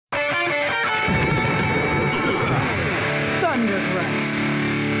Undergrunt.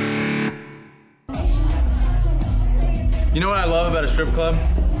 You know what I love about a strip club?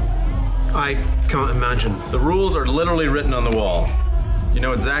 I can't imagine. The rules are literally written on the wall. You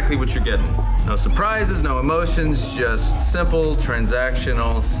know exactly what you're getting. No surprises, no emotions, just simple,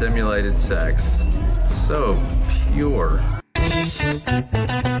 transactional, simulated sex. It's so pure.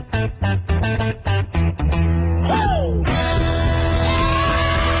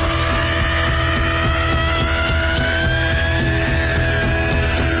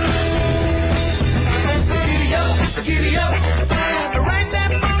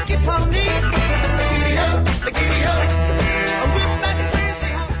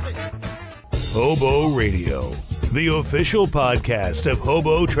 Hobo Radio, the official podcast of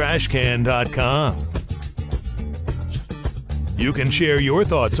HoboTrashCan.com. You can share your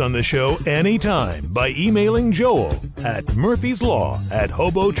thoughts on the show anytime by emailing Joel at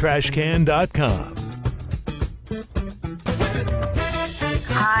murphyslaw@HoboTrashCan.com.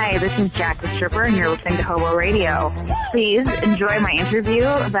 Hi, this is Jack the Stripper, and you're listening to Hobo Radio. Please enjoy my interview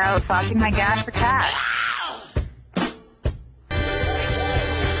about slashing my gas for cash.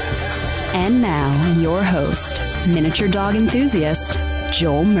 And now, your host, miniature dog enthusiast,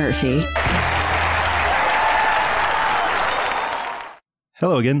 Joel Murphy.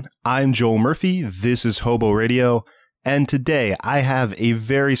 Hello again, I'm Joel Murphy, this is Hobo Radio, and today I have a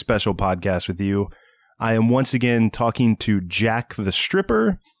very special podcast with you. I am once again talking to Jack the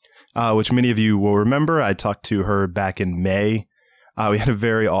Stripper, which many of you will remember. I talked to her back in May. We had a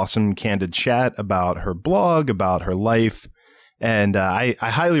very awesome, candid chat about her blog, about her life, and I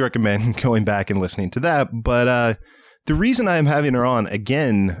highly recommend going back and listening to that. But the reason I'm having her on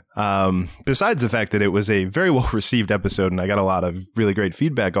again, besides the fact that it was a very well-received episode and I got a lot of really great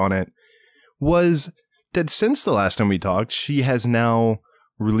feedback on it, was that since the last time we talked, she has now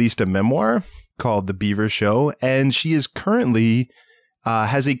released a memoir called The Beaver Show, and she is currently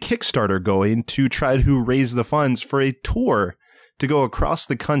has a Kickstarter going to try to raise the funds for a tour to go across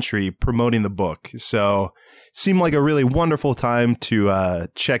the country promoting the book. So seemed like a really wonderful time to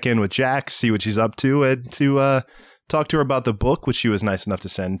check in with Jack, see what she's up to, and to talk to her about the book, which she was nice enough to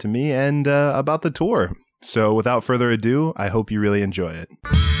send to me, and about the tour. So without further ado, I hope you really enjoy it.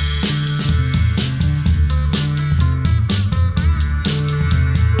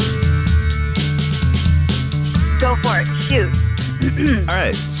 Go for it. Shoot. All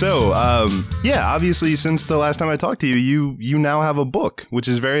right. So, yeah, obviously, since the last time I talked to you, you now have a book, which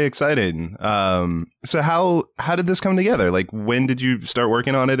is very exciting. So how did this come together? Like, when did you start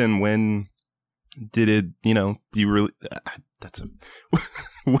working on it, and when did it, you really,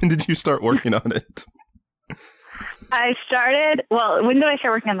 when did you start working on it? When did I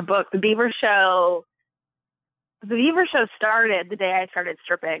start working on the book? The Beaver Show started the day I started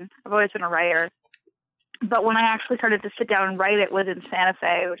stripping. I've always been a writer. But when I actually started to sit down and write it was in Santa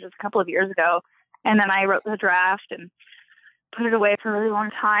Fe, which was a couple of years ago. And then I wrote the draft and put it away for a really long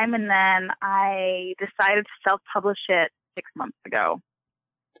time. And then I decided to self-publish it 6 months ago.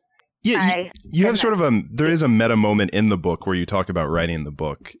 Yeah, you have sort of there is a meta moment in the book where you talk about writing the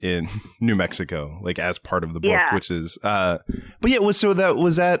book in New Mexico, like as part of the book, yeah. Which is, but yeah, was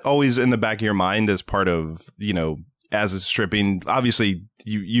that always in the back of your mind as part of, as a stripping? Obviously,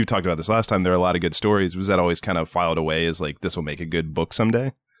 you talked about this last time. There are a lot of good stories. Was that always kind of filed away as like, this will make a good book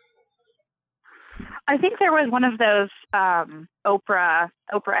someday? I think there was one of those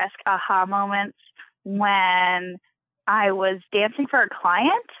Oprah-esque aha moments when I was dancing for a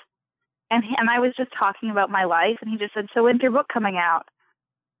client, and I was just talking about my life, and he just said, "So when's your book coming out?"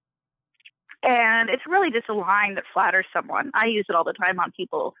 And it's really just a line that flatters someone. I use it all the time on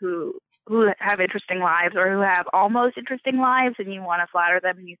people who have interesting lives or who have almost interesting lives, and you want to flatter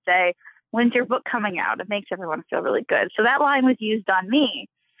them, and you say, "When's your book coming out?" It makes everyone feel really good. So that line was used on me,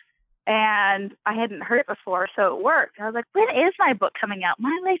 and I hadn't heard it before, so it worked. I was like, when is my book coming out?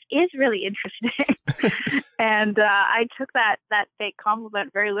 My life is really interesting. And I took that fake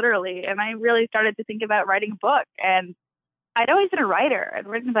compliment very literally, and I really started to think about writing a book. And I'd always been a writer. I'd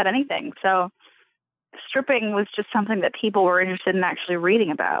written about anything. So stripping was just something that people were interested in actually reading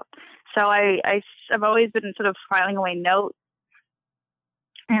about. So I've always been sort of filing away notes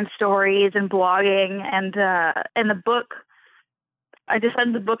and stories and blogging, and the book, I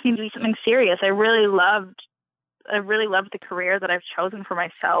decided the book needed to be something serious. I really loved the career that I've chosen for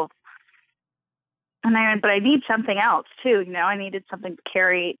myself. But I need something else too. I needed something to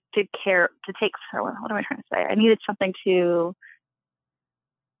take. What am I trying to say? I needed something to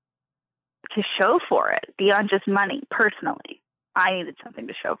show for it beyond just money. Personally, I needed something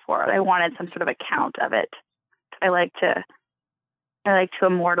to show for it. I wanted some sort of account of it. I like to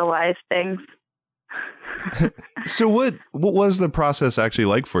immortalize things. So what was the process actually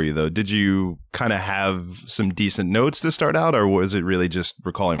like for you, though? Did you kind of have some decent notes to start out, or was it really just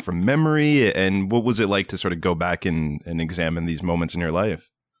recalling from memory? And what was it like to sort of go back and examine these moments in your life?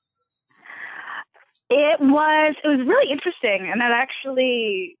 It was really interesting, and I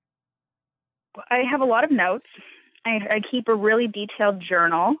have a lot of notes. I keep a really detailed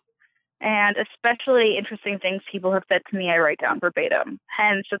journal. And especially interesting things people have said to me, I write down verbatim.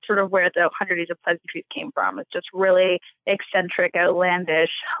 Hence, it's sort of where the 100 Days of Pleasantries came from. It's just really eccentric,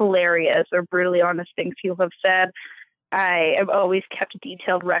 outlandish, hilarious, or brutally honest things people have said. I have always kept a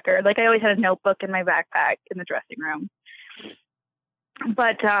detailed record. Like, I always had a notebook in my backpack in the dressing room.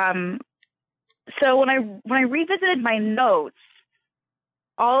 But so when I revisited my notes,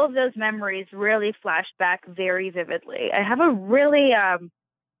 all of those memories really flashed back very vividly. I have a really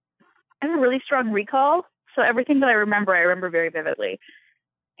strong recall, so everything that I remember very vividly.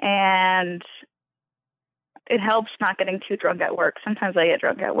 And it helps not getting too drunk at work. Sometimes I get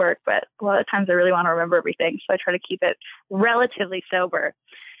drunk at work, but a lot of times I really want to remember everything, so I try to keep it relatively sober.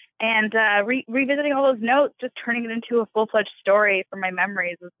 And revisiting all those notes, just turning it into a full-fledged story from my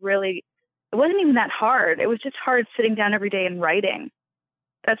memories it wasn't even that hard. It was just hard sitting down every day and writing.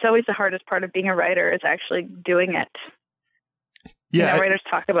 That's always the hardest part of being a writer, is actually doing it. Yeah, writers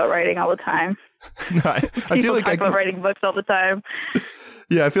talk about writing all the time. No, I feel like talk about writing books all the time.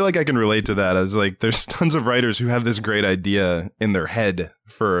 Yeah, I feel like I can relate to that. As like, there's tons of writers who have this great idea in their head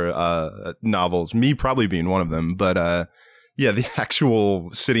for novels. Me probably being one of them. But yeah, the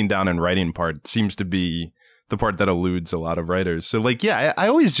actual sitting down and writing part seems to be the part that eludes a lot of writers. So like, yeah, I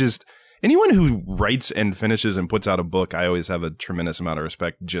always just anyone who writes and finishes and puts out a book, I always have a tremendous amount of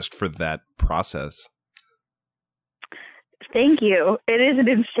respect just for that process. Thank you. It is an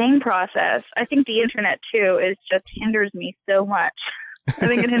insane process. I think the internet too hinders me so much. I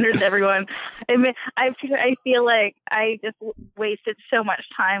think it hinders everyone. I feel like I just wasted so much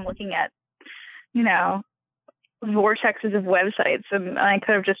time looking at, vortexes of websites, and I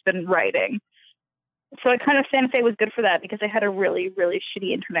could have just been writing. So I kind of Santa Fe was good for that, because I had a really, really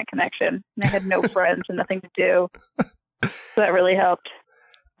shitty internet connection, and I had no friends and nothing to do. So that really helped.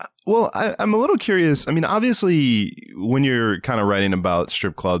 Well, I'm a little curious. I mean, obviously, when you're kind of writing about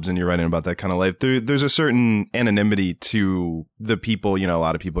strip clubs and you're writing about that kind of life, there's a certain anonymity to the people. A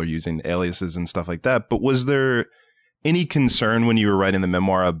lot of people are using aliases and stuff like that. But was there any concern when you were writing the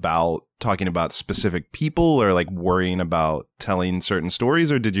memoir about talking about specific people, or like worrying about telling certain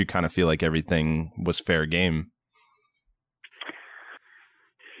stories? Or did you kind of feel like everything was fair game?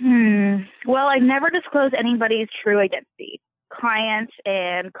 Well, I never disclosed anybody's true identity, clients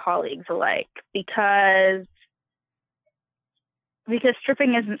and colleagues alike, because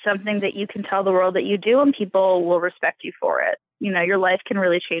stripping isn't something that you can tell the world that you do, and people will respect you for it. Your life can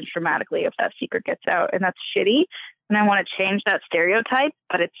really change dramatically if that secret gets out, and that's shitty. And I want to change that stereotype,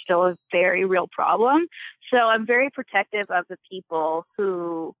 but it's still a very real problem. So I'm very protective of the people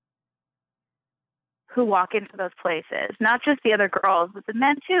who walk into those places, not just the other girls, but the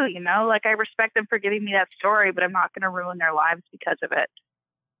men too, like, I respect them for giving me that story, but I'm not going to ruin their lives because of it.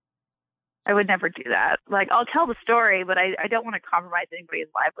 I would never do that. Like, I'll tell the story, but I don't want to compromise anybody's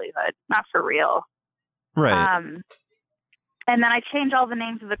livelihood. Not for real. Right. And then I change all the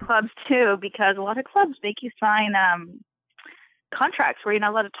names of the clubs too, because a lot of clubs make you sign contracts where you're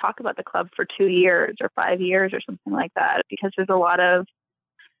not allowed to talk about the club for 2 years or 5 years or something like that, because there's a lot of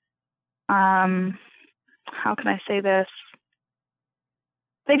how can I say this?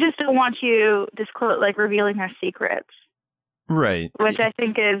 They just don't want you revealing their secrets. Right. Which I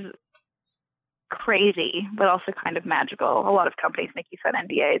think is crazy, but also kind of magical. A lot of companies make you sign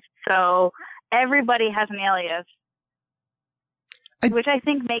NDAs. So everybody has an alias, which I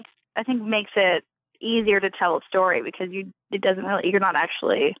think makes it easier to tell a story, because you're not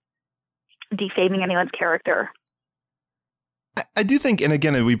actually defaming anyone's character. I do think, and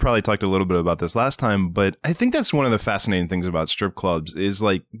again, we probably talked a little bit about this last time, but I think that's one of the fascinating things about strip clubs is,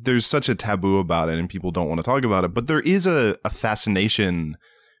 like, there's such a taboo about it and people don't want to talk about it, but there is a fascination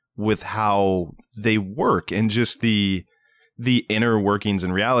with how they work and just the inner workings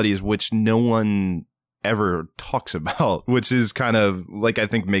and realities, which no one ever talks about, which is kind of like, I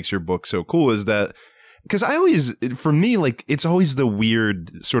think makes your book so cool, is that because for me, like, it's always the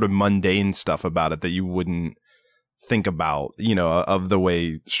weird sort of mundane stuff about it that you wouldn't think about, of the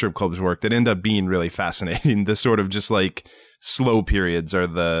way strip clubs work, that end up being really fascinating. The sort of just like slow periods, or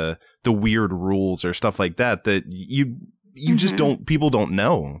the weird rules or stuff like that you just people don't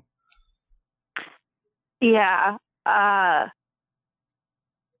know. Yeah.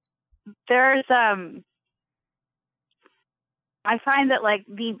 There's I find that like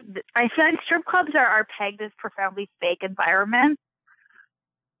I find strip clubs are pegged as profoundly fake environments,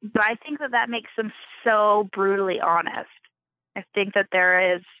 but I think that makes them so brutally honest. I think that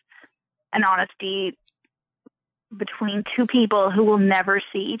there is an honesty between two people who will never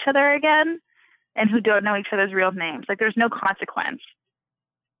see each other again and who don't know each other's real names. Like there's no consequence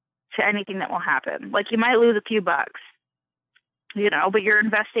to anything that will happen. Like you might lose a few bucks, you know, but you're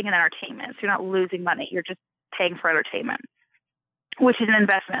investing in entertainment. So you're not losing money. You're just paying for entertainment, which is an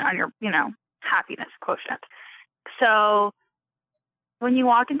investment on your, you know, happiness quotient. So when you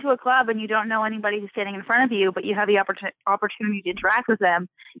walk into a club and you don't know anybody who's standing in front of you, but you have the opportunity to interact with them,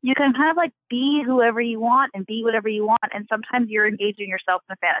 you can kind of like be whoever you want and be whatever you want. And sometimes you're engaging yourself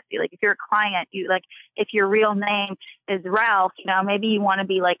in a fantasy. Like if you're a client, you like, if your real name is Ralph, you know, maybe you want to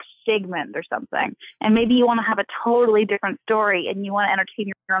be like Sigmund or something. And maybe you want to have a totally different story and you want to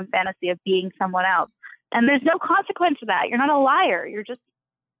entertain your own fantasy of being someone else. And there's no consequence to that. You're not a liar. You're just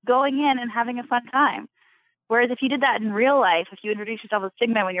going in and having a fun time. Whereas if you did that in real life, if you introduced yourself as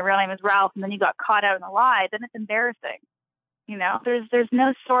Sigmund when your real name is Ralph and then you got caught out in a lie, then it's embarrassing. You know, there's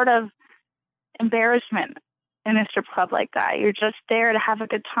no sort of embarrassment in a strip club like that. You're just there to have a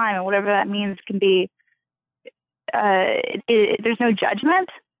good time, and whatever that means can be, there's no judgment.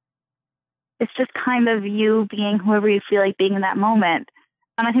 It's just kind of you being whoever you feel like being in that moment.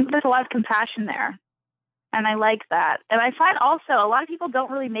 And I think there's a lot of compassion there. And I like that. And I find also a lot of people don't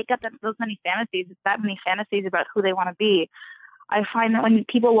really make up those many fantasies, about who they want to be. I find that when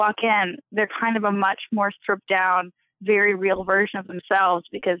people walk in, they're kind of a much more stripped down, very real version of themselves,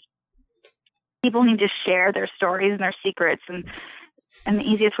 because people need to share their stories and their secrets. And the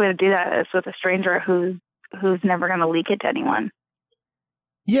easiest way to do that is with a stranger who's never going to leak it to anyone.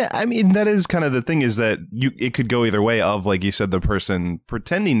 Yeah, I mean, that is kind of the thing, is that it could go either way of, like you said, the person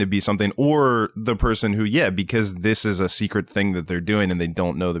pretending to be something, or the person who, yeah, because this is a secret thing that they're doing and they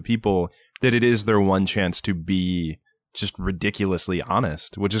don't know the people, that it is their one chance to be just ridiculously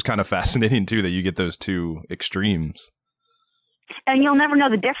honest, which is kind of fascinating, too, that you get those two extremes. And you'll never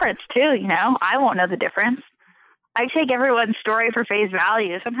know the difference, too, you know? I won't know the difference. I take everyone's story for face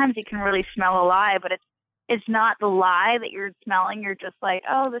value. Sometimes you can really smell a lie, but it's not the lie that you're smelling. You're just like,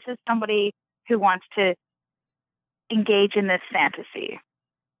 oh, this is somebody who wants to engage in this fantasy.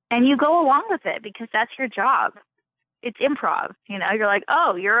 And you go along with it because that's your job. It's improv. You know, you're like,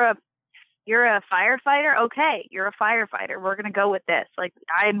 oh, you're a firefighter? Okay, you're a firefighter. We're going to go with this. Like,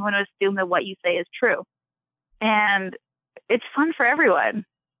 I'm going to assume that what you say is true. And it's fun for everyone.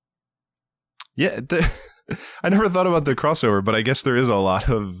 Yeah, I never thought about the crossover, but I guess there is a lot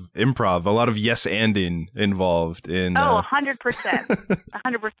of improv, a lot of yes-anding involved in... Oh, 100%. 100%.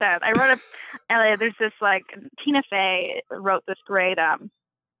 I wrote there's this, like, Tina Fey wrote this great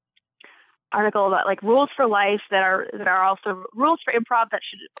article about, like, rules for life that are also rules for improv that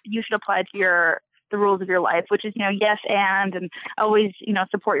you should apply to the rules of your life, which is, you know, yes and always, you know,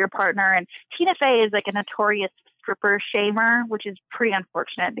 support your partner. And Tina Fey is, like, a notorious stripper shamer, which is pretty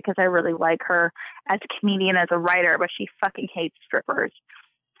unfortunate because I really like her as a comedian, as a writer, but she fucking hates strippers.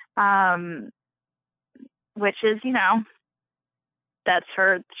 Which is, you know, that's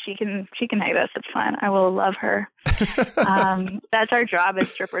her. She can hate us. It's fine. I will love her. That's our job as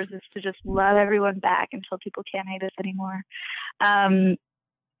strippers, is to just love everyone back until people can't hate us anymore.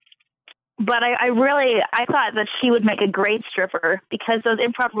 But I thought that she would make a great stripper because those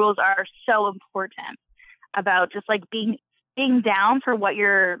improv rules are so important about just like being down for what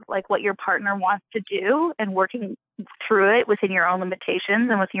your partner wants to do and working through it within your own limitations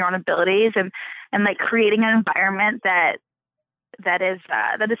and with your own abilities and like creating an environment that is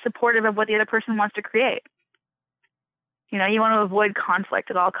supportive of what the other person wants to create. You know, you want to avoid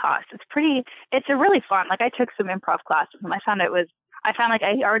conflict at all costs. It's a really fun. Like, I took some improv classes and I found like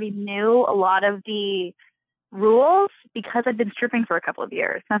I already knew a lot of the rules because I'd been stripping for a couple of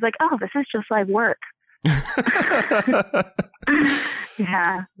years. And I was like, oh, this is just like work.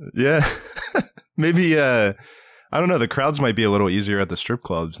 Yeah. Maybe I don't know, the crowds might be a little easier at the strip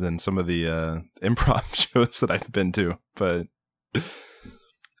clubs than some of the improv shows that I've been to, but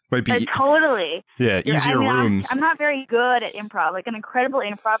might be totally easier rooms. I'm not very good at improv. Like, an incredible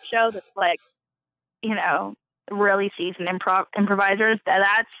improv show that's like, you know, really seasoned improvisers,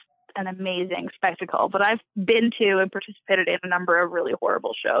 that's an amazing spectacle. But I've been to and participated in a number of really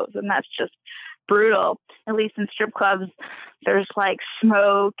horrible shows, and that's just brutal. At least in strip clubs, there's like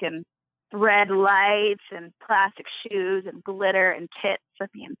smoke and red lights and plastic shoes and glitter and tits. I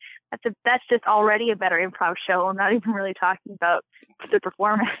mean, that's just already a better improv show. I'm not even really talking about the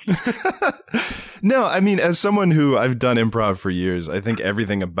performance. No, I mean, as someone who I've done improv for years, I think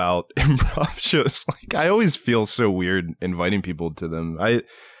everything about improv shows, like, I always feel so weird inviting people to them. I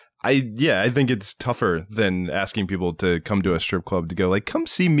think it's tougher than asking people to come to a strip club to go, like, come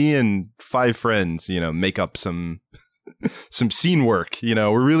see me and 5 friends, you know, make up some scene work. You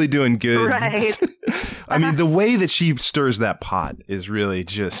know, we're really doing good. Right. I mean, the way that she stirs that pot is really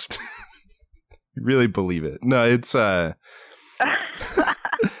just, really believe it. No, it's, the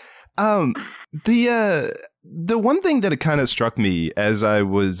one thing that it kind of struck me as I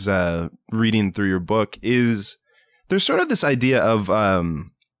was reading through your book is there's sort of this idea of,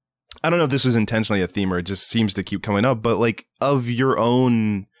 I don't know if this was intentionally a theme or it just seems to keep coming up, but like of your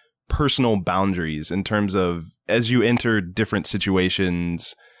own personal boundaries in terms of as you enter different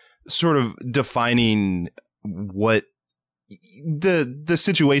situations, sort of defining what the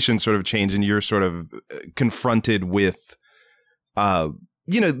situation sort of change and you're sort of confronted with,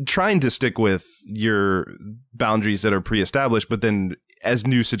 you know, trying to stick with your boundaries that are pre-established, but then as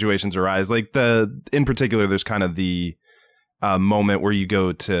new situations arise, like in particular, there's kind of the moment where you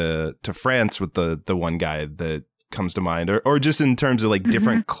go to France with the one guy that comes to mind, or just in terms of like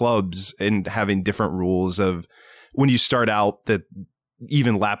different clubs and having different rules of when you start out that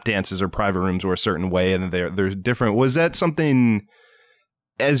even lap dances or private rooms were a certain way and they're different. Was that something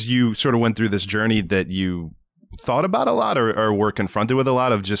as you sort of went through this journey that you thought about a lot or were confronted with a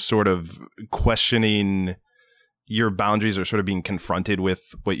lot of just sort of questioning your boundaries or sort of being confronted with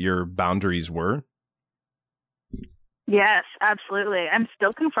what your boundaries were? Yes, absolutely. I'm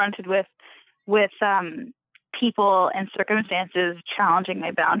still confronted with people and circumstances challenging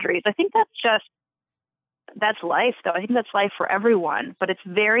my boundaries. I think that's life, though. I think that's life for everyone, but it's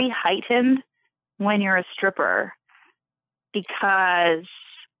very heightened when you're a stripper because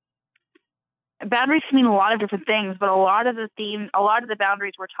boundaries can mean a lot of different things, but a lot of the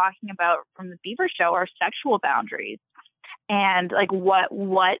boundaries we're talking about from the Beaver Show are sexual boundaries. And like,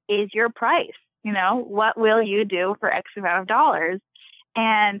 what is your price? You know, what will you do for X amount of dollars?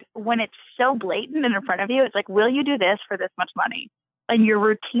 And when it's so blatant and in front of you, it's like, will you do this for this much money? And you're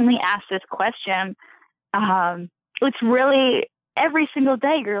routinely asked this question. It's really every single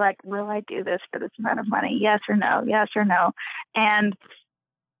day. You're like, will I do this for this amount of money? Yes or no? Yes or no? And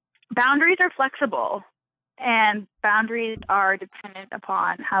boundaries are flexible, and boundaries are dependent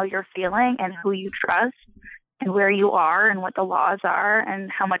upon how you're feeling and who you trust and where you are and what the laws are and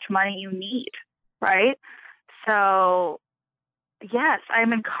how much money you need, right? So, yes,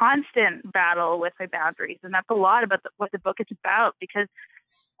 I'm in constant battle with my boundaries, and that's a lot about what the book is about, because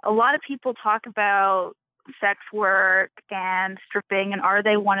a lot of people talk about sex work and stripping, and are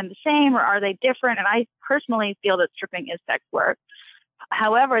they one and the same or are they different? And I personally feel that stripping is sex work.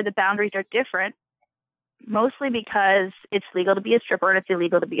 However, the boundaries are different, mostly because it's legal to be a stripper and it's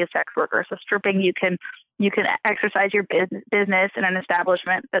illegal to be a sex worker. So stripping, you can exercise your business in an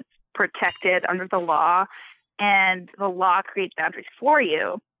establishment that's protected under the law, and the law creates boundaries for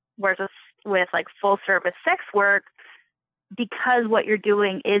you. Whereas with like full service sex work, because what you're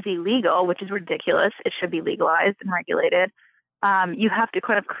doing is illegal, which is ridiculous, it should be legalized and regulated. You have to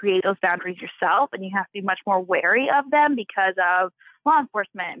kind of create those boundaries yourself, and you have to be much more wary of them because of law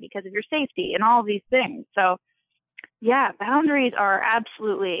enforcement, because of your safety and all of these things. So yeah, boundaries are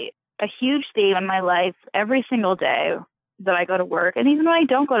absolutely a huge theme in my life every single day that I go to work. And even when I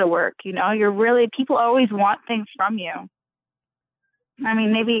don't go to work, you know, people always want things from you. I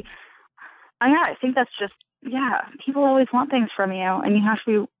mean, I think that's just, people always want things from you, and you have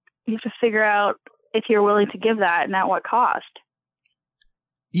to figure out if you're willing to give that and at what cost.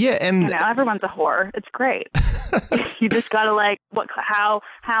 Yeah, and everyone's a whore. It's great. You just gotta like, how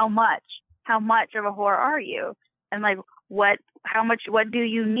much of a whore are you, and like what do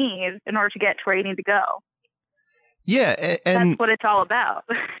you need in order to get to where you need to go? Yeah, and that's what it's all about.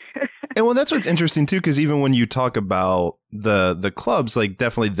 And well, that's what's interesting too, because even when you talk about the clubs, like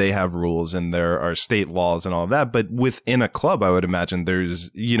definitely they have rules and there are state laws and all of that. But within a club, I would imagine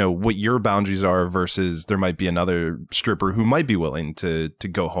there's, you know, what your boundaries are versus there might be another stripper who might be willing to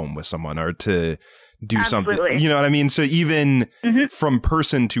go home with someone or to do Absolutely. something. You know what I mean? So even from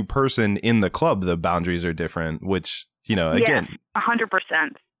person to person in the club, the boundaries are different, which, you know, again, 100%.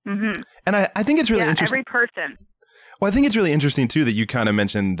 Mm-hmm. And I think it's really interesting. Every person. Well, I think it's really interesting, too, that you kind of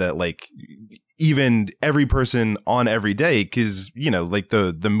mentioned that, like, even every person on every day, because, you know, like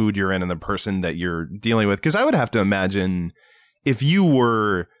the mood you're in and the person that you're dealing with. Because I would have to imagine if you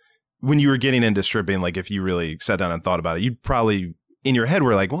were, when you were getting into stripping, like if you really sat down and thought about it, you'd probably in your head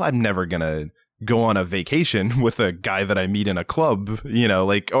were like, well, I'm never going to go on a vacation with a guy that I meet in a club, you know,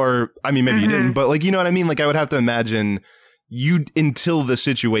 like, or I mean, maybe you didn't, but like, you know what I mean? Like, I would have to imagine you, until the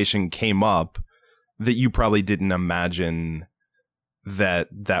situation came up, that you probably didn't imagine that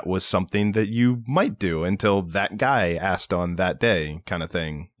that was something that you might do until that guy asked on that day, kind of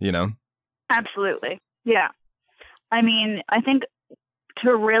thing, you know? Absolutely. Yeah. I mean, I think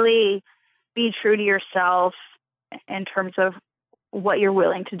to really be true to yourself in terms of what you're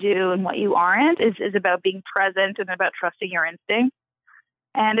willing to do and what you aren't is about being present and about trusting your instincts.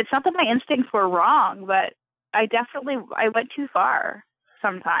 And it's not that my instincts were wrong, but I went too far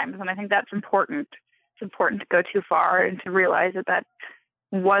sometimes. And I think that's important. It's important to go too far and to realize that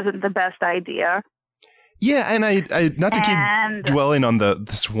wasn't the best idea. Yeah, and I not to keep dwelling on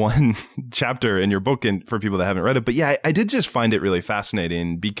this one chapter in your book and for people that haven't read it, but yeah, I did just find it really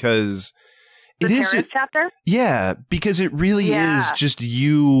fascinating because the terrorist chapter? Yeah, because it really is just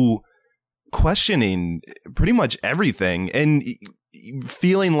you questioning pretty much everything and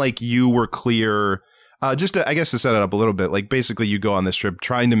feeling like you were clear. Just to, I guess to set it up a little bit, like basically you go on this trip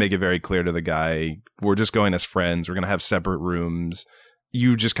trying to make it very clear to the guy, we're just going as friends. We're going to have separate rooms.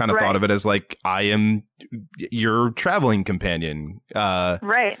 You just kind of thought of it as like, I am your traveling companion.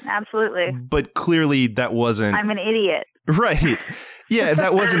 Right. Absolutely. But clearly that wasn't. I'm an idiot. Right. Yeah.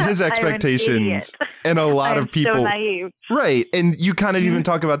 That wasn't his expectations. And a lot of people. So naive. Right. And you kind of even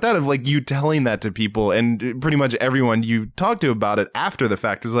talk about that of like you telling that to people, and pretty much everyone you talk to about it after the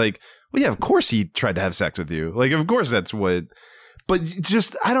fact was like, well, yeah, of course he tried to have sex with you. Like, of course that's what. But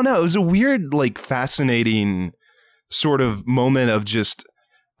just, I don't know. It was a weird, like, fascinating sort of moment of just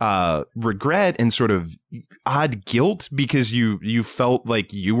regret and sort of odd guilt because you felt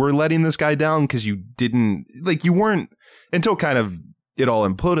like you were letting this guy down because you didn't, like, you weren't, until kind of it all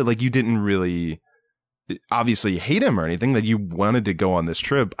imploded, like you didn't really obviously hate him or anything, that you wanted to go on this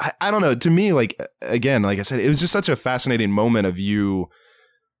trip. I don't know. To me, like, again, like I said, it was just such a fascinating moment of you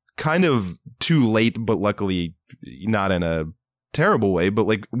kind of too late, but luckily not in a terrible way, but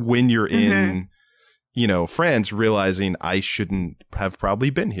like when you're in, you know, France, realizing I shouldn't have probably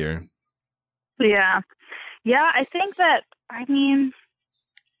been here. Yeah. Yeah. I think that, I mean,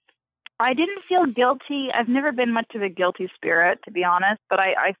 I didn't feel guilty. I've never been much of a guilty spirit, to be honest, but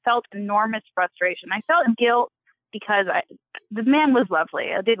I felt enormous frustration. I felt guilt because the man was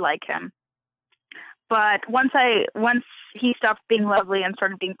lovely. I did like him. But once he stopped being lovely and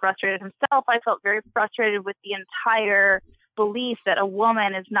started being frustrated himself, I felt very frustrated with the entire belief that a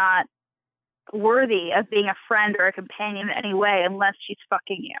woman is not worthy of being a friend or a companion in any way unless she's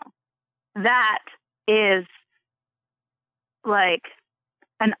fucking you. That is like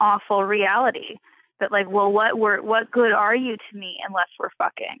an awful reality. That like, well, what good are you to me unless we're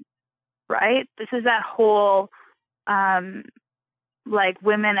fucking, right? This is that whole like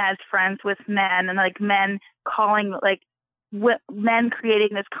women as friends with men, and like men calling, like men creating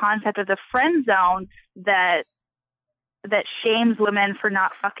this concept of the friend zone that shames women for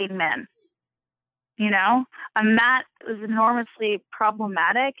not fucking men, you know? And that was enormously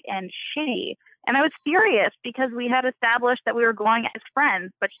problematic and shitty. And I was furious because we had established that we were going as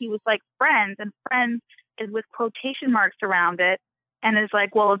friends, but he was like friends, and friends is with quotation marks around it, and is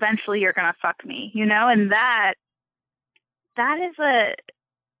like, well, eventually you're going to fuck me, you know? And that is a,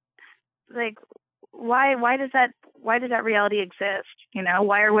 like, why does that reality exist? You know,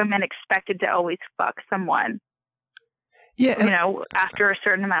 why are women expected to always fuck someone? Yeah, and, you know, after a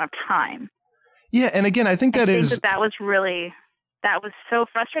certain amount of time. Yeah, and again, I think that was so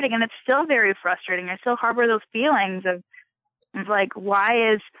frustrating, and it's still very frustrating. I still harbor those feelings of like,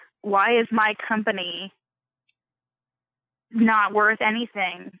 why is my company not worth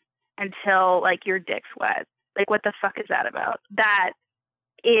anything until like your dick's wet? Like, what the fuck is that about? That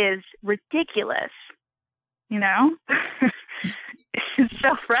is ridiculous, you know? It's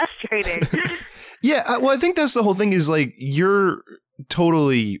so frustrating. Yeah, well, I think that's the whole thing, is like, you're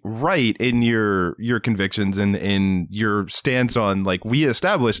totally right in your convictions and in your stance on, like, we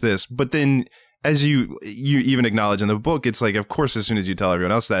established this, but then as you even acknowledge in the book, it's like, of course, as soon as you tell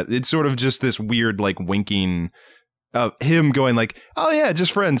everyone else that, it's sort of just this weird, like, winking of him going like, oh yeah,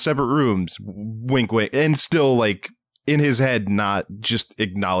 just friends, separate rooms, wink, wink, and still like in his head, not just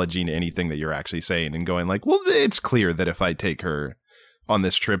acknowledging anything that you're actually saying and going like, well, it's clear that if I take her on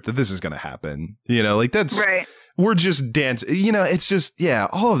this trip that this is going to happen, you know, like that's right. We're just dancing, you know, it's just, yeah,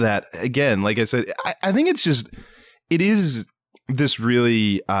 all of that. Again, like I said, I think it's just, it is this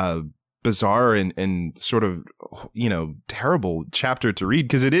really bizarre and sort of, you know, terrible chapter to read,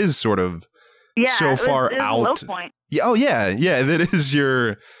 because it is sort of so far out. A low point. Yeah. Oh yeah. Yeah. That is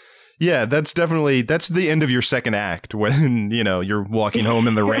your, Yeah, that's the end of your second act when, you're walking home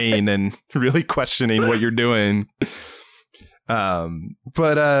in the rain and really questioning what you're doing.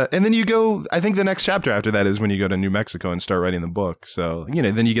 But and then you go, I think the next chapter after that is when you go to New Mexico and start writing the book. So,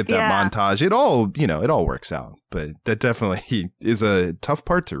 then you get that montage. It all works out, but that definitely is a tough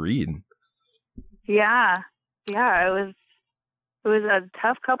part to read. Yeah. Yeah. It was a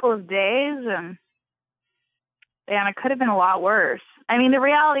tough couple of days and it could have been a lot worse. I mean, the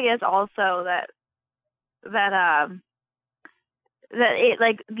reality is also that it,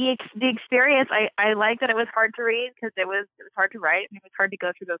 like, the experience, I like that it was hard to read because it was hard to write and it was hard to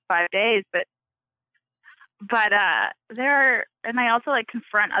go through those 5 days, but and I also like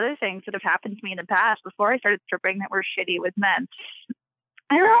confront other things that have happened to me in the past before I started stripping that were shitty with men.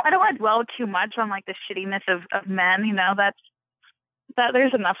 I don't want to dwell too much on like the shittiness of men, that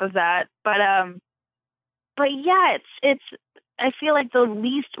there's enough of that, but yeah, it's I feel like the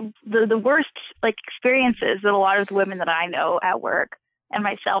worst like experiences that a lot of the women that I know at work and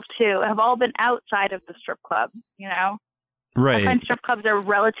myself too have all been outside of the strip club, Right. I find strip clubs are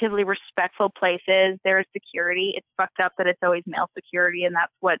relatively respectful places. There's security. It's fucked up that it's always male security and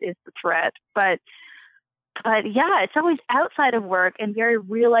that's what is the threat. But yeah, it's always outside of work and very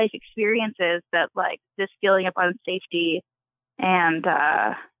real life experiences that like this feeling of unsafety and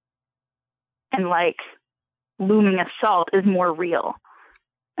like looming assault is more real.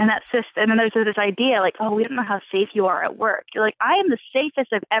 And that's just, and then there's this idea like, oh, we don't know how safe you are at work. You're like, I am the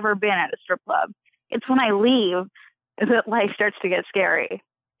safest I've ever been at a strip club. It's when I leave that life starts to get scary,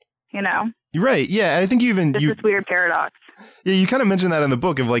 Right. Yeah. I think this weird paradox. Yeah, you kind of mentioned that in the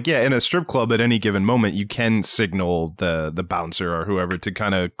book of like, yeah, in a strip club at any given moment, you can signal the bouncer or whoever to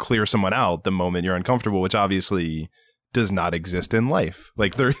kind of clear someone out the moment you're uncomfortable, which obviously does not exist in life.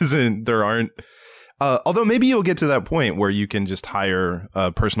 Like there aren't. Although maybe you'll get to that point where you can just hire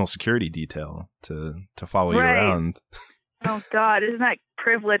a personal security detail to follow you around. Oh God, isn't that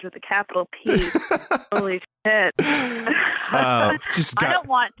privilege with a capital P? Holy shit! I don't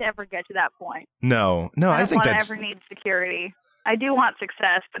want to ever get to that point. No, I think I ever need security. I do want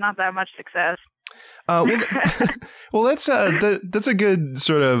success, but not that much success. Well, that's a good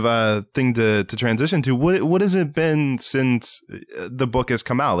sort of thing to transition to. What has it been since the book has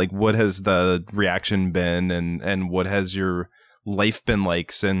come out? Like, what has the reaction been, and what has your life been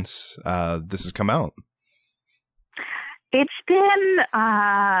like since this has come out? It's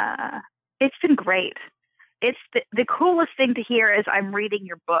been great. It's the coolest thing to hear is I'm reading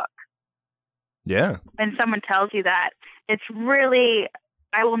your book. Yeah. When someone tells you that, it's really,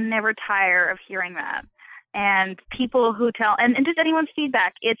 I will never tire of hearing that. And people who tell, and just anyone's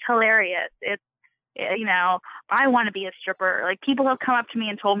feedback, it's hilarious. It's, I want to be a stripper. Like people have come up to me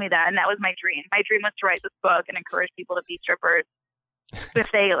and told me that, and that was my dream. My dream was to write this book and encourage people to be strippers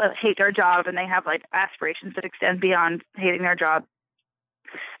if they hate their job and they have like aspirations that extend beyond hating their job.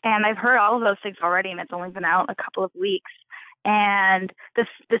 And I've heard all of those things already, and it's only been out a couple of weeks. And the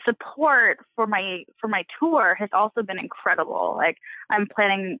support for my tour has also been incredible. Like I'm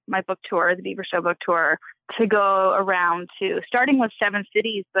planning my book tour, the Beaver Show book tour, to go around to starting with 7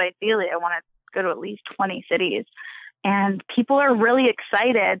 cities, but ideally I want to go to at least 20 cities. And people are really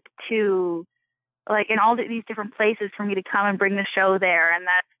excited to, like, in all these different places for me to come and bring the show there. And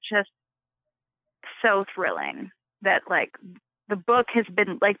that's just so thrilling that like the book has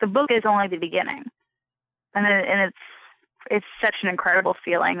been like, the book is only the beginning. And it's such an incredible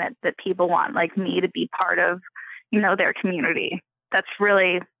feeling that people want like me to be part of, their community. That's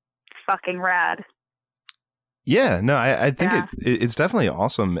really fucking rad. Yeah, no, I think it's definitely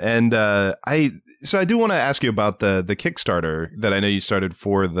awesome. And I do want to ask you about the Kickstarter that I know you started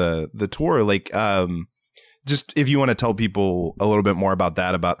for the tour. Like, just if you want to tell people a little bit more about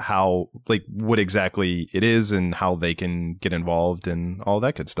that, about how, like, what exactly it is and how they can get involved and all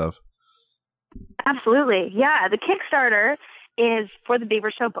that good stuff. Absolutely. Yeah. The Kickstarter is for the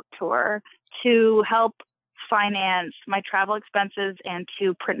Beaver Show book tour to help finance my travel expenses and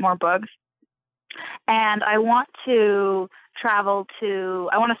to print more books. And I want to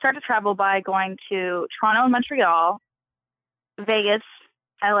start to travel by going to Toronto and Montreal, Vegas,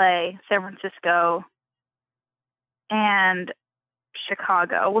 LA, San Francisco, and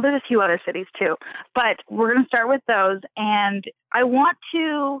Chicago. Well, there's a few other cities too, but we're going to start with those. And I want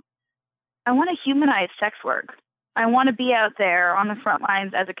to humanize sex work. I want to be out there on the front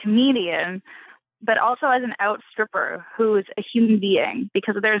lines as a comedian, but also as an out stripper who is a human being,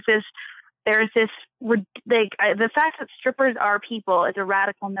 because there's this the fact that strippers are people is a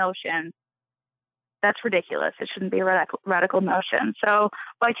radical notion. That's ridiculous. It shouldn't be a radical notion. So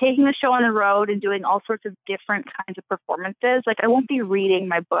by taking the show on the road and doing all sorts of different kinds of performances, like I won't be reading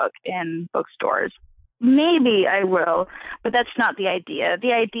my book in bookstores. Maybe I will, but that's not the idea.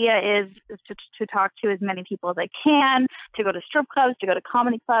 The idea is to talk to as many people as I can, to go to strip clubs, to go to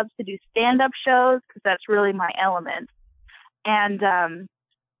comedy clubs, to do stand-up shows, because that's really my element, and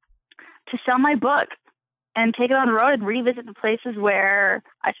to sell my book and take it on the road and revisit the places where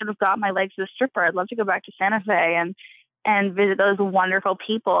I sort of got my legs as a stripper. I'd love to go back to Santa Fe and visit those wonderful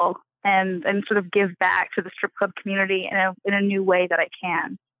people and sort of give back to the strip club community in a new way that I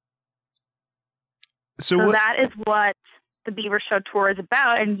can. So that is what the Beaver Show Tour is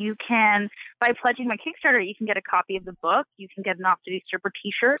about. And you can, by pledging my Kickstarter, you can get a copy of the book. You can get an Off-Duty Stripper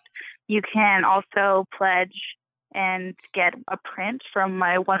t-shirt. You can also pledge and get a print from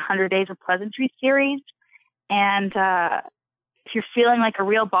my 100 Days of Pleasantry series. And if you're feeling like a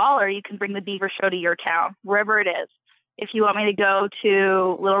real baller, you can bring the Beaver Show to your town, wherever it is. If you want me to go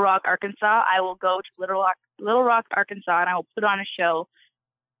to Little Rock, Arkansas, I will go to Little Rock, Arkansas, and I will put on a show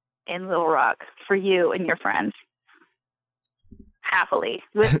in Little Rock for you and your friends. Happily,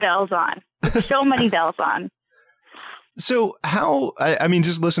 with bells on. With so many bells on. So how, I mean,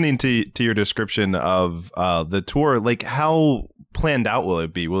 just listening to your description of the tour, like how planned out will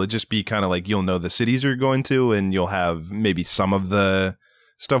it be? Will it just be kind of like you'll know the cities you're going to and you'll have maybe some of the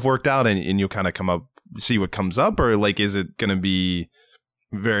stuff worked out and you'll kind of see what comes up? Or like, is it going to be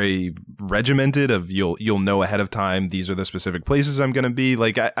very regimented of you'll know ahead of time, these are the specific places I'm going to be?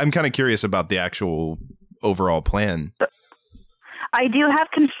 Like, I'm kind of curious about the actual overall plan. I do have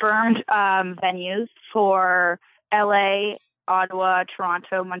confirmed venues for LA, Ottawa,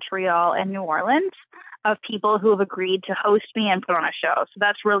 Toronto, Montreal, and New Orleans of people who have agreed to host me and put on a show. So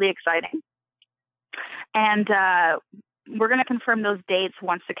that's really exciting. And we're going to confirm those dates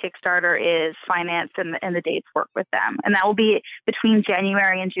once the Kickstarter is financed and the dates work with them. And that will be between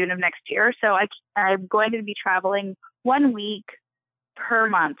January and June of next year. So I'm going to be traveling 1 week per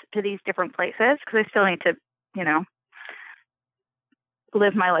month to these different places because I still need to,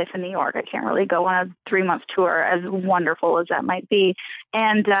 live my life in New York. I can't really go on a 3-month tour, as wonderful as that might be.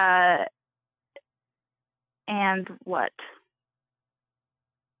 And what?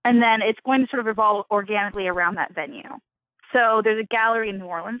 And then it's going to sort of evolve organically around that venue. So there's a gallery in New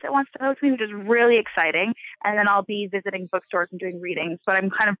Orleans that wants to host me, which is really exciting. And then I'll be visiting bookstores and doing readings. But I'm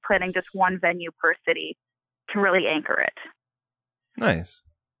kind of planning just one venue per city to really anchor it. Nice.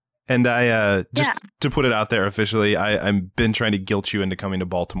 And to put it out there officially, I've been trying to guilt you into coming to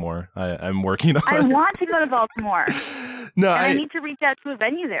Baltimore. I'm working on it. I want to go to Baltimore. No, I need to reach out to a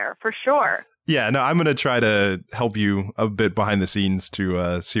venue there for sure. Yeah, no, I'm going to try to help you a bit behind the scenes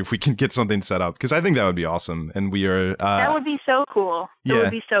to see if we can get something set up, because I think that would be awesome. And we are... that would be so cool. That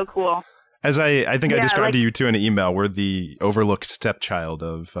would be so cool. As I think I described to you too in an email, we're the overlooked stepchild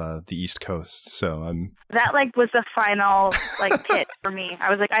of the East Coast. So I'm... That was the final pitch for me. I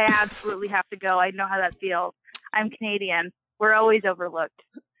was like, I absolutely have to go. I know how that feels. I'm Canadian. We're always overlooked.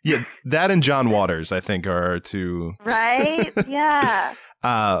 Yeah, that and John Waters, I think, are our two. Right? Yeah.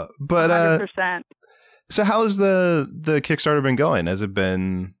 But 100%. So how has the Kickstarter been going? Has it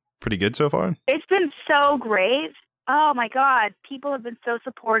been pretty good so far? It's been so great. Oh my God. People have been so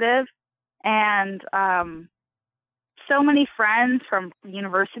supportive, and so many friends from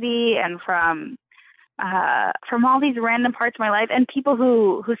university and from all these random parts of my life, and people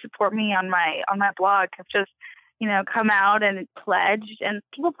who support me on my blog have just come out and pledged, and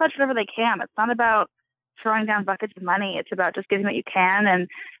people pledge whatever they can. It's not about throwing down buckets of money. It's about just giving what you can, and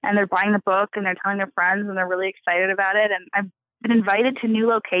they're buying the book and they're telling their friends and they're really excited about it. And I've been invited to new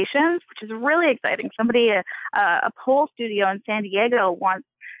locations, which is really exciting. Somebody, a pole studio in San Diego wants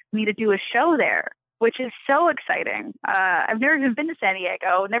me to do a show there, which is so exciting. I've never even been to San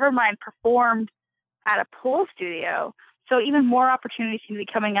Diego, never mind performed at a pole studio. So even more opportunities seem to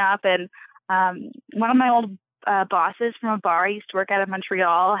be coming up. And one of my old bosses from a bar I used to work at in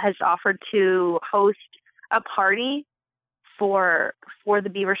Montreal has offered to host a party for the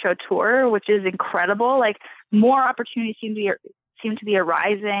Beaver Show Tour, which is incredible. Like, more opportunities seem to be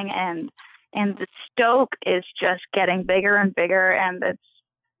arising, and the stoke is just getting bigger and bigger, and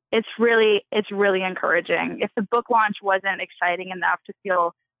it's really encouraging. If the book launch wasn't exciting enough to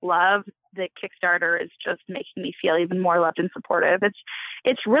feel loved, the Kickstarter is just making me feel even more loved and supportive.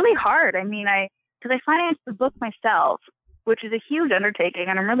 It's really hard. I mean, because I financed the book myself, which is a huge undertaking,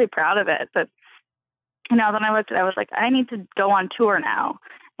 and I'm really proud of it. But then I looked at it, I was like, I need to go on tour now,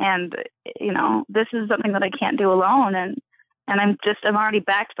 and this is something that I can't do alone, and I'm already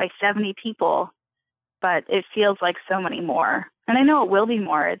backed by 70 people, but it feels like so many more, and I know it will be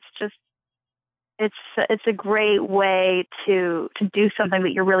more. It's it's a great way to do something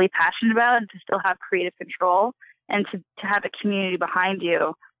that you're really passionate about and to still have creative control and to have a community behind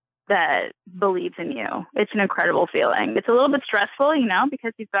you that believes in you. It's an incredible feeling. It's a little bit stressful,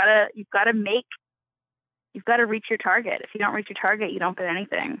 because you've got to reach your target. If you don't reach your target, you don't get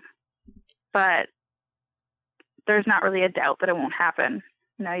anything. But there's not really a doubt that it won't happen.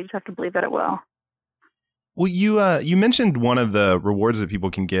 You just have to believe that it will. Well, you mentioned one of the rewards that people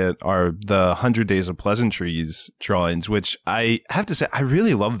can get are the 100 Days of Pleasantries drawings, which I have to say, I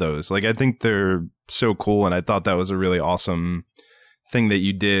really love those. Like, I think they're so cool. And I thought that was a really awesome thing that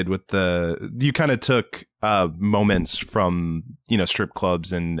you did with you kind of took moments from, strip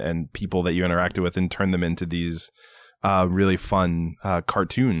clubs and people that you interacted with and turned them into these really fun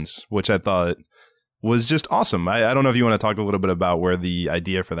cartoons, which I thought was just awesome. I don't know if you want to talk a little bit about where the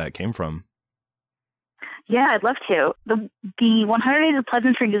idea for that came from. Yeah, I'd love to. The 100 Days of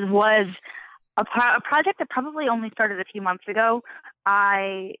Pleasantries was a project that probably only started a few months ago.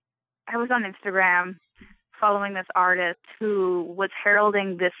 I was on Instagram following this artist who was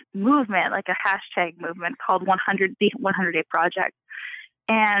heralding this movement, like a hashtag movement called the 100 Day Project.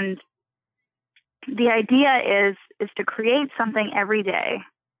 And the idea is to create something every day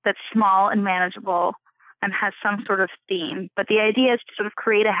that's small and manageable and has some sort of theme. But the idea is to sort of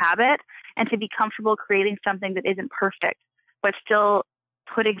create a habit and to be comfortable creating something that isn't perfect, but still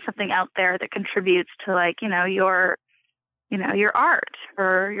putting something out there that contributes to your art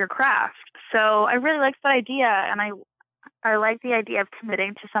or your craft. So I really liked that idea, and I like the idea of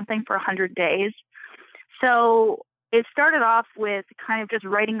committing to something for 100 days. So it started off with kind of just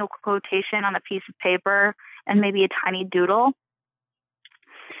writing a quotation on a piece of paper and maybe a tiny doodle.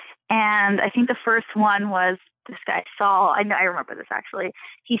 And I think the first one was this guy, Saul. I remember this actually.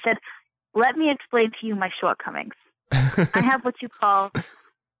 He said, "Let me explain to you my shortcomings. I have what you call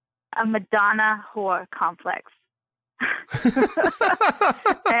a Madonna whore complex."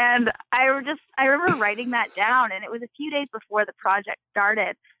 And I remember writing that down, and it was a few days before the project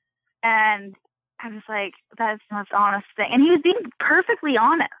started. And I was like, that's the most honest thing. And he was being perfectly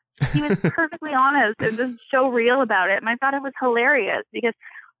honest. He was perfectly honest and just so real about it. And I thought it was hilarious because,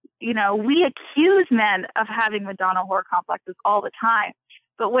 we accuse men of having Madonna whore complexes all the time.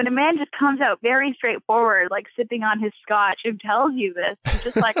 But when a man just comes out very straightforward, like sipping on his scotch and tells you this, you're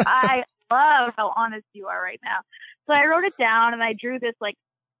just like, I love how honest you are right now. So I wrote it down and I drew this like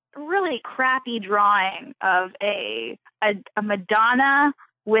really crappy drawing of a Madonna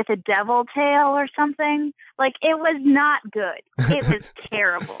with a devil tail or something. Like, it was not good. It was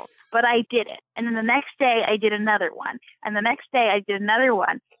terrible. But I did it. And then the next day I did another one. And the next day I did another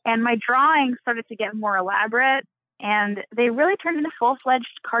one. And my drawings started to get more elaborate. And they really turned into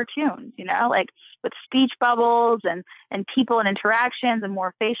full-fledged cartoons, like with speech bubbles and people and interactions and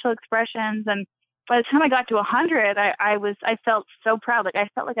more facial expressions. And by the time I got to 100, I felt so proud. Like, I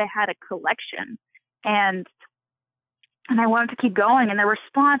felt like I had a collection. And I wanted to keep going. And the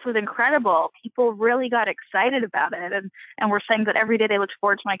response was incredible. People really got excited about it. And were saying that every day they looked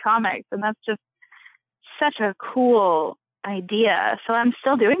forward to my comics. And that's just such a cool idea. So I'm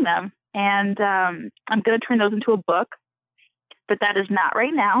still doing them. And I'm going to turn those into a book, but that is not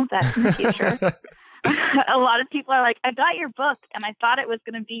right now. That's in the future. A lot of people are like, I got your book, and I thought it was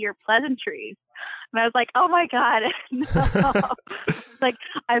going to be your pleasantries. And I was like, oh my God, no. Like,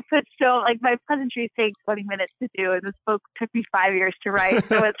 my pleasantries take 20 minutes to do, and this book took me 5 years to write.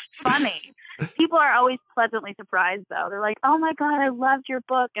 So it's funny. People are always pleasantly surprised, though. They're like, oh my God, I loved your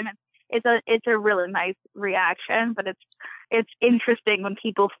book. And it's a really nice reaction, but it's interesting when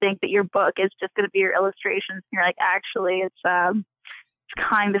people think that your book is just going to be your illustrations. And you're like, actually, it's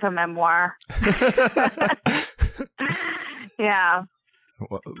kind of a memoir. Yeah.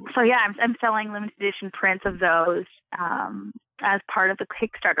 So yeah, I'm selling limited edition prints of those as part of the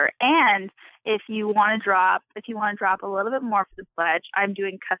Kickstarter. And if you want to drop a little bit more for the pledge, I'm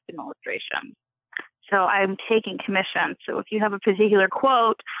doing custom illustrations. So I'm taking commissions. So if you have a particular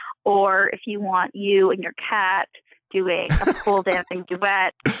quote, or if you want you and your cat doing a pole dancing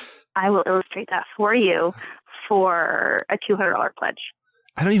duet, I will illustrate that for you for a $200 pledge.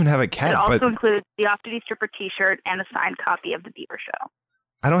 I don't even have a cat. It also includes the Off-Duty Stripper t-shirt and a signed copy of The Bieber Show.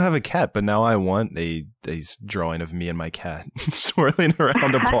 I don't have a cat, but now I want a drawing of me and my cat swirling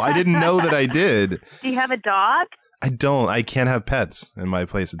around a pole. I didn't know that I did. Do you have a dog? I don't. I can't have pets in my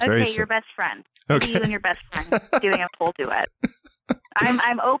place. It's very your best friend. Okay. Maybe you and your best friend doing a pole duet.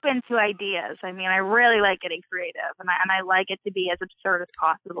 I'm open to ideas. I mean, I really like getting creative, and I like it to be as absurd as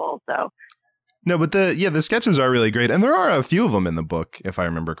possible. So. No, but the sketches are really great, and there are a few of them in the book, if I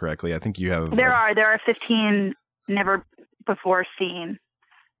remember correctly. I think you have. There are 15 never before seen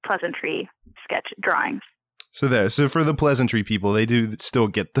pleasantry sketch drawings. So for the pleasantry people, they do still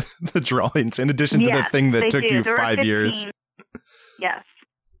get the drawings in addition to the thing that took you 5 years. Yes.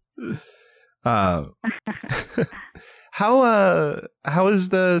 How is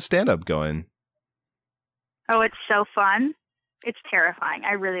the stand-up going? Oh, it's so fun. It's terrifying.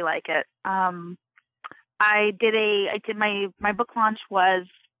 I really like it. I did my book launch was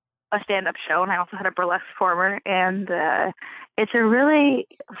a stand-up show, and I also had a burlesque performer, and it's a really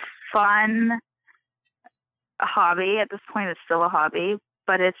fun hobby. At this point, it's still a hobby,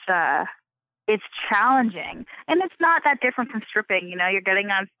 but it's challenging, and it's not that different from stripping. You know, you're getting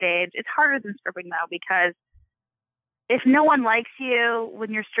on stage. It's harder than stripping though, because if no one likes you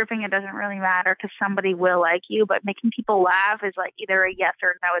when you're stripping, it doesn't really matter because somebody will like you. But making people laugh is like either a yes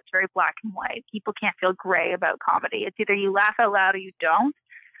or no. It's very black and white. People can't feel gray about comedy. It's either you laugh out loud or you don't.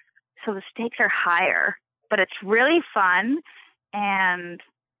 So the stakes are higher, but it's really fun and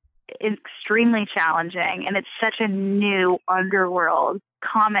extremely challenging. And it's such a new underworld.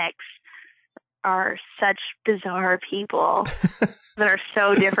 Comics are such bizarre people that are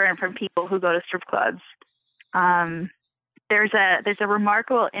so different from people who go to strip clubs. There's a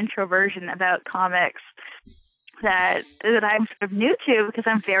remarkable introversion about comics that I'm sort of new to because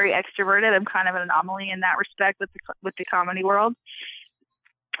I'm very extroverted. I'm kind of an anomaly in that respect with the comedy world.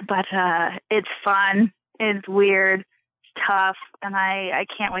 But it's fun, it's weird, it's tough, and I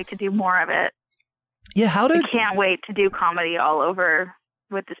can't wait to do more of it. Yeah, I can't wait to do comedy all over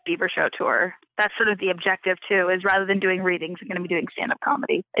with this Beaver Show tour. That's sort of the objective too, is rather than doing readings, I'm going to be doing stand-up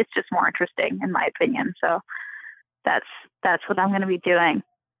comedy. It's just more interesting in my opinion. So that's what I'm going to be doing.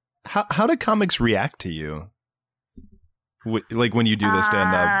 How do comics react to you? Like when you do the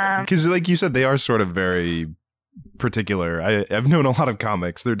stand-up? Because like you said, they are sort of very particular. I've known a lot of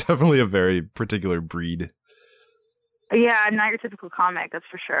comics. They're definitely a very particular breed. Yeah, I'm not your typical comic, that's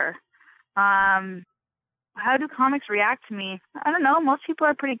for sure. How do comics react to me? I don't know. Most people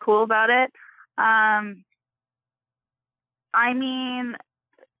are pretty cool about it. I mean,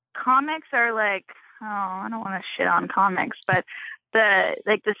 comics are like, I don't want to shit on comics, but the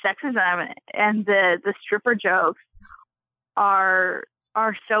sexism and the stripper jokes are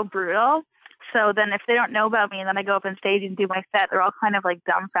so brutal. So then if they don't know about me and then I go up on stage and do my set, they're all kind of like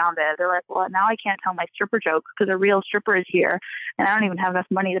dumbfounded. They're like, well, now I can't tell my stripper jokes because a real stripper is here and I don't even have enough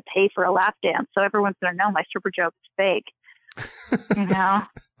money to pay for a lap dance. So everyone's going to know my stripper joke is fake, you know?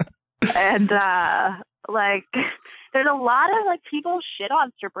 And like there's a lot of like people shit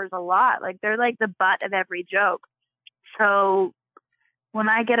on strippers a lot. Like they're like the butt of every joke. So when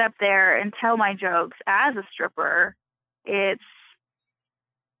I get up there and tell my jokes as a stripper, it's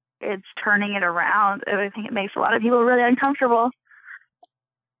turning it around. And I think it makes a lot of people really uncomfortable.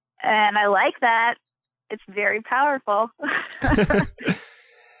 And I like that. It's very powerful.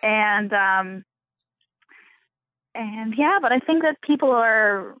 And yeah, but I think that people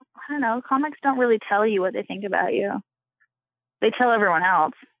are, I don't know, comics don't really tell you what they think about you. They tell everyone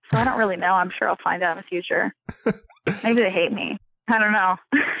else. So I don't really know. I'm sure I'll find out in the future. Maybe they hate me. I don't know.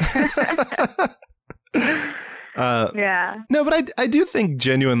 Yeah. No, but I do think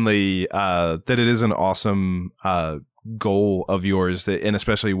genuinely that it is an awesome goal of yours, that, and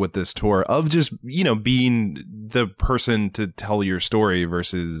especially with this tour, of just, you know, being the person to tell your story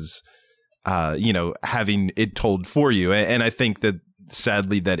versus you know, having it told for you. And I think that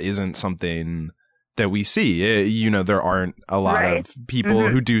sadly that isn't something that we see. You know, there aren't a lot of people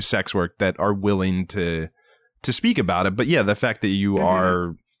who do sex work that are willing to speak about it. But yeah, the fact that you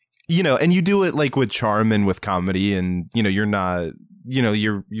are, you know, and you do it like with charm and with comedy, and, you know, you're not, you know,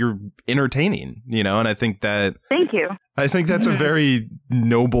 you're entertaining, you know, and I think that. Thank you. I think that's a very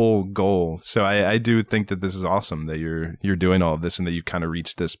noble goal. So I do think that this is awesome that you're doing all of this and that you've kind of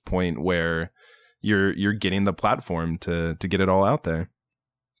reached this point where you're getting the platform to get it all out there.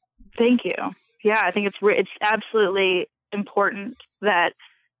 Thank you. Yeah, I think it's absolutely important that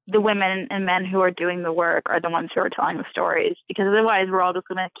the women and men who are doing the work are the ones who are telling the stories, because otherwise we're all just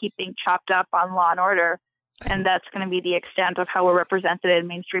going to keep being chopped up on Law and Order, and that's going to be the extent of how we're represented in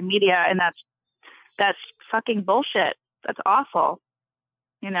mainstream media, and that's fucking bullshit. That's awful.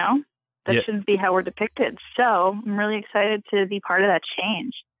 You know, that shouldn't be how we're depicted. So I'm really excited to be part of that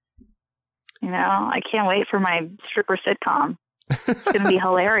change. You know, I can't wait for my stripper sitcom. It's going to be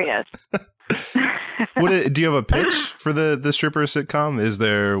hilarious. Do you have a pitch for the stripper sitcom?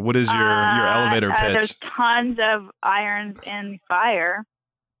 What is your elevator pitch? There's tons of irons in fire.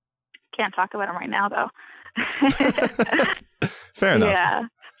 Can't talk about them right now, though. Fair enough. Yeah,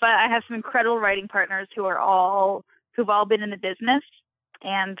 but I have some incredible writing partners who've all been in the business,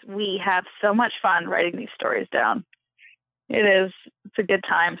 and we have so much fun writing these stories down. It is. It's a good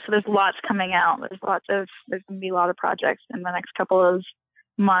time. So there's lots coming out. There's going to be a lot of projects in the next couple of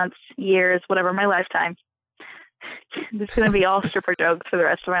months, years, whatever, my lifetime. There's going to be all stripper jokes for the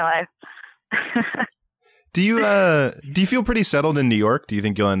rest of my life. Do you feel pretty settled in New York? Do you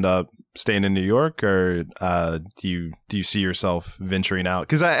think you'll end up staying in New York, or do you see yourself venturing out?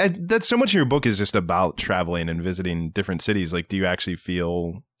 Because that's so much of your book is just about traveling and visiting different cities. Like, do you actually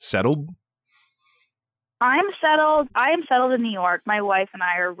feel settled? I'm settled. I am settled in New York. My wife and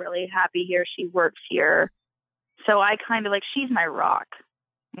I are really happy here. She works here. So I kind of she's my rock.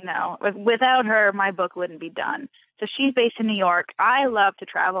 You know, without her, my book wouldn't be done. So she's based in New York. I love to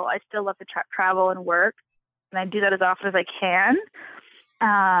travel. I still love to travel and work. And I do that as often as I can.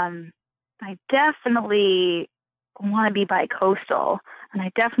 I definitely want to be bi-coastal, and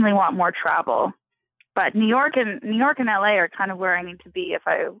I definitely want more travel. But New York and LA are kind of where I need to be if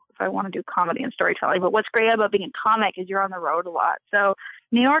I want to do comedy and storytelling. But what's great about being a comic is you're on the road a lot. So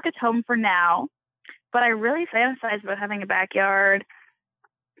New York is home for now, but I really fantasize about having a backyard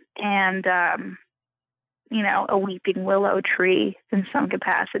and a weeping willow tree in some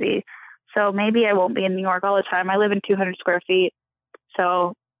capacity. So maybe I won't be in New York all the time. I live in 200 square feet,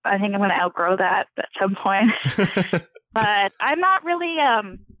 so I think I'm going to outgrow that at some point. But I'm not really.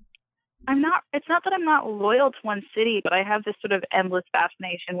 It's not that I'm not loyal to one city, but I have this sort of endless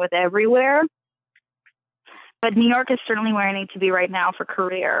fascination with everywhere. But New York is certainly where I need to be right now for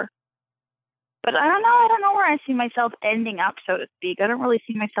career. But I don't know where I see myself ending up, so to speak. I don't really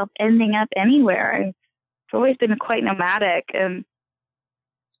see myself ending up anywhere. I've always been quite nomadic, and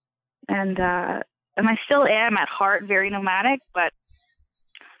I still am at heart very nomadic, but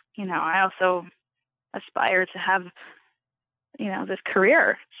I also aspire to have this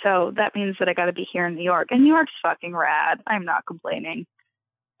career. So that means that I got to be here in New York. And New York's fucking rad. I'm not complaining.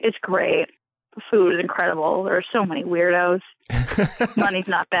 It's great. The food is incredible. There are so many weirdos. Money's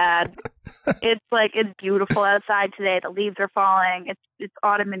not bad. It's beautiful outside today. The leaves are falling. It's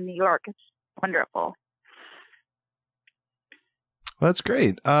autumn in New York. It's wonderful. Well, that's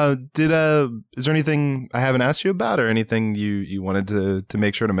great. Is there anything I haven't asked you about, or anything you wanted to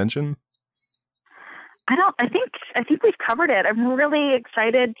make sure to mention? I think we've covered it. I'm really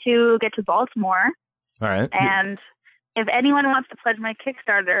excited to get to Baltimore. All right. And if anyone wants to pledge my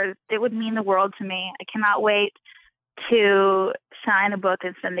Kickstarter, it would mean the world to me. I cannot wait to sign a book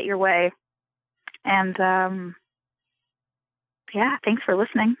and send it your way. And thanks for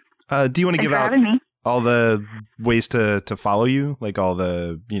listening. Do you want to give out all the ways to follow you, like all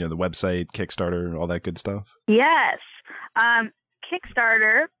the the website, Kickstarter, all that good stuff? Yes.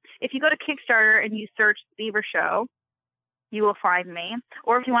 Kickstarter. If you go to Kickstarter and you search Beaver Show, you will find me.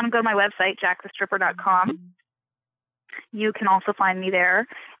 Or if you want to go to my website, jackthestripper.com, you can also find me there.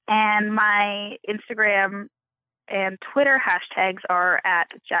 And my Instagram and Twitter hashtags are at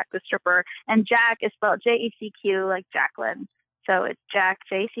Jack the Stripper. And Jack is spelled J-E-C-Q, like Jacqueline. So it's Jack,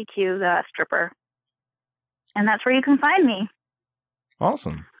 J-C-Q, the Stripper. And that's where you can find me.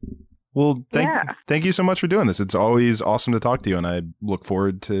 Awesome. Well, thank you so much for doing this. It's always awesome to talk to you, and I look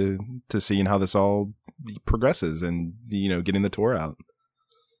forward to seeing how this all progresses and getting the tour out.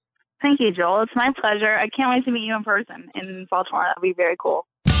 Thank you, Joel. It's my pleasure. I can't wait to meet you in person in Baltimore. That'll be very cool.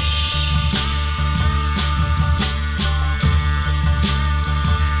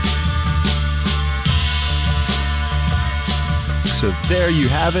 So there you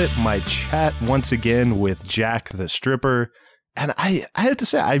have it, my chat once again with Jack the Stripper. And I have to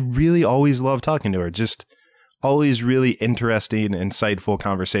say, I really always love talking to her. Just always really interesting, insightful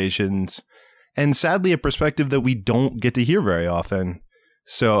conversations. And sadly, a perspective that we don't get to hear very often.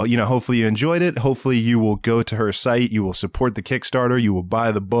 So, hopefully you enjoyed it. Hopefully you will go to her site. You will support the Kickstarter. You will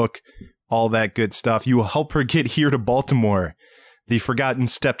buy the book, all that good stuff. You will help her get here to Baltimore, the forgotten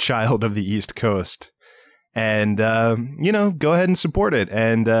stepchild of the East Coast. And, go ahead and support it.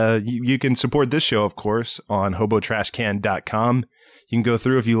 And you can support this show, of course, on hobotrashcan.com. You can go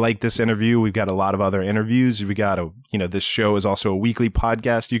through if you like this interview. We've got a lot of other interviews. We got this show is also a weekly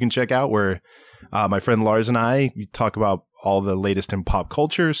podcast you can check out where my friend Lars and I talk about all the latest in pop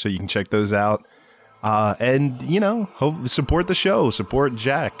culture. So you can check those out. And support the show, support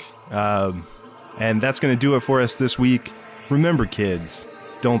Jack. And that's going to do it for us this week. Remember, kids,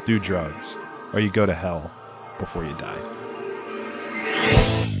 don't do drugs or you go to hell before you die.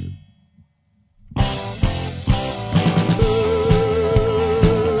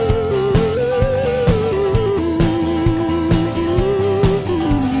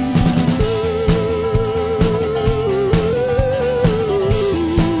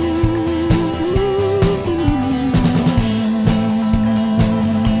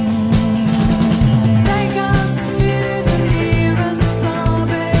 Take us to the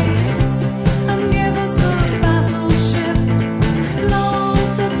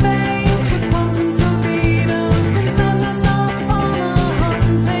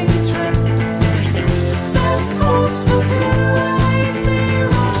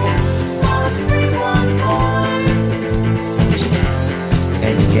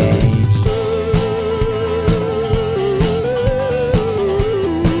engage.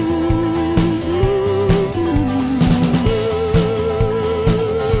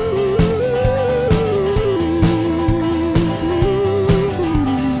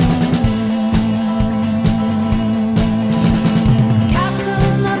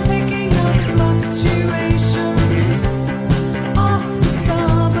 Captain, I'm picking up fluctuations off the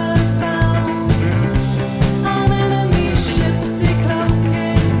starboard bow. An enemy ship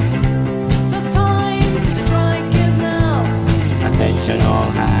decloaking. The time to strike is now. Attention all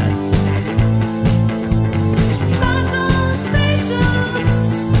hands. Battle stations.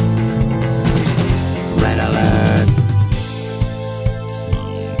 Red alert.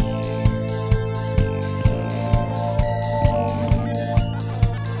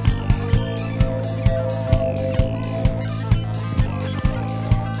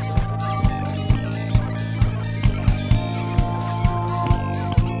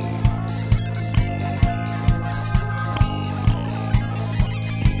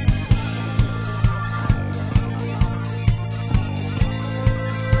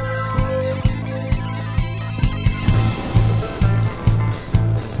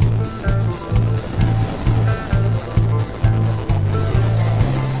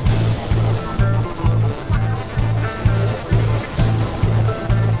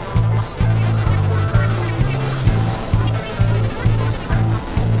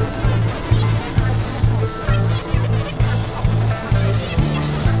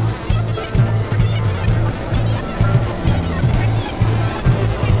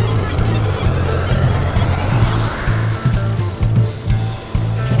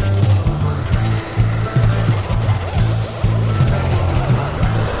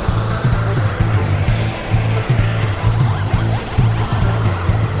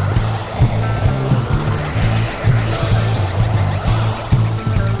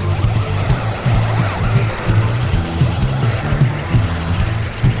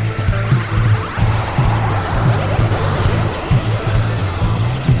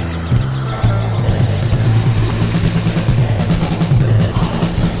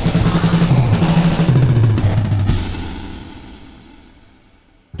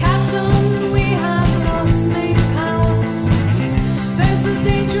 Captain, we have lost main power. There's a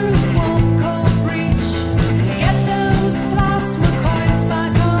danger of warp core breach. Get those plasma coins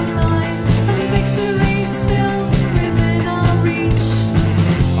back online, and victory still within our reach.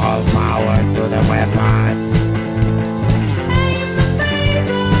 All power to the weapons. Aim the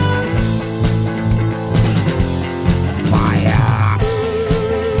phasers. Fire.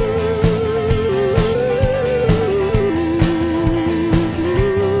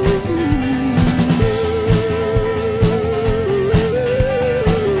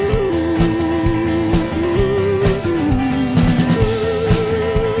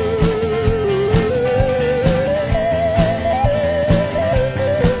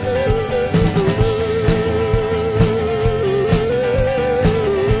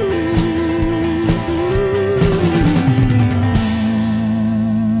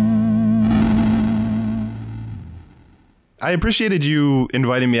 I appreciated you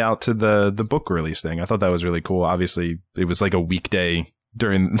inviting me out to the book release thing. I thought that was really cool. Obviously, it was like a weekday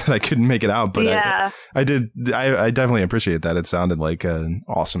during that I couldn't make it out, but Yeah. I definitely appreciate that. It sounded like an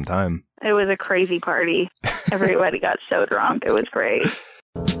awesome time. It was a crazy party. Everybody got so drunk. It was great.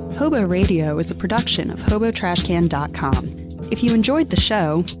 Hobo Radio is a production of HoboTrashCan.com. If you enjoyed the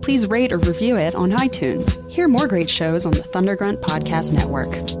show, please rate or review it on iTunes. Hear more great shows on the Thundergrunt Podcast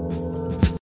Network.